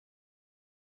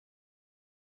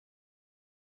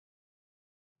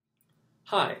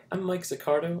Hi, I'm Mike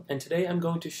Zaccardo, and today I'm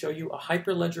going to show you a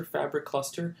Hyperledger Fabric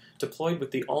cluster deployed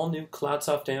with the all-new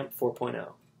Cloudsoft AMP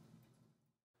 4.0.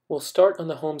 We'll start on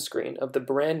the home screen of the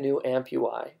brand new AMP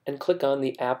UI and click on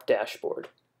the App Dashboard.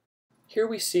 Here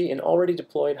we see an already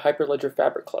deployed Hyperledger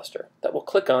Fabric cluster that we'll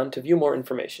click on to view more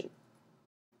information.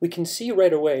 We can see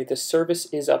right away the service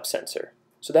is up sensor,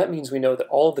 so that means we know that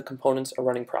all of the components are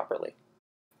running properly.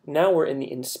 Now we're in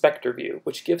the Inspector view,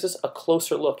 which gives us a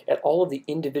closer look at all of the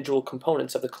individual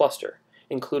components of the cluster,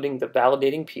 including the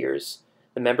validating peers,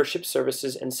 the membership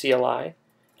services and CLI,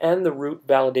 and the root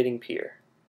validating peer.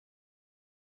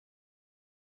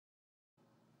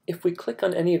 If we click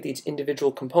on any of these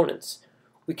individual components,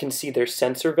 we can see their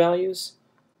sensor values,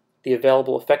 the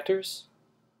available effectors,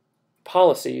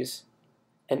 policies,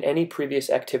 and any previous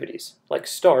activities, like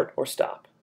start or stop.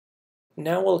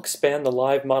 Now we'll expand the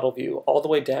live model view all the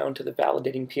way down to the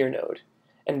validating peer node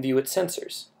and view its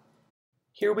sensors.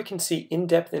 Here we can see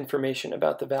in-depth information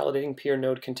about the validating peer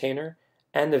node container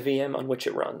and the VM on which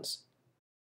it runs.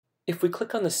 If we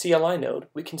click on the CLI node,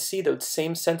 we can see those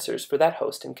same sensors for that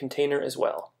host and container as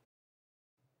well.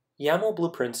 YAML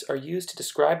blueprints are used to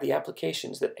describe the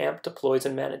applications that AMP deploys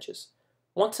and manages.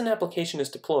 Once an application is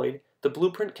deployed, the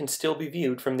blueprint can still be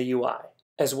viewed from the UI,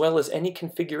 as well as any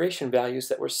configuration values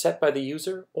that were set by the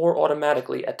user or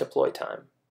automatically at deploy time.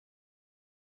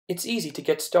 It's easy to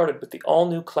get started with the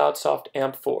all-new Cloudsoft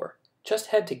AMP4. Just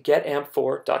head to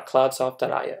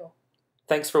getamp4.cloudsoft.io.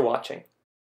 Thanks for watching.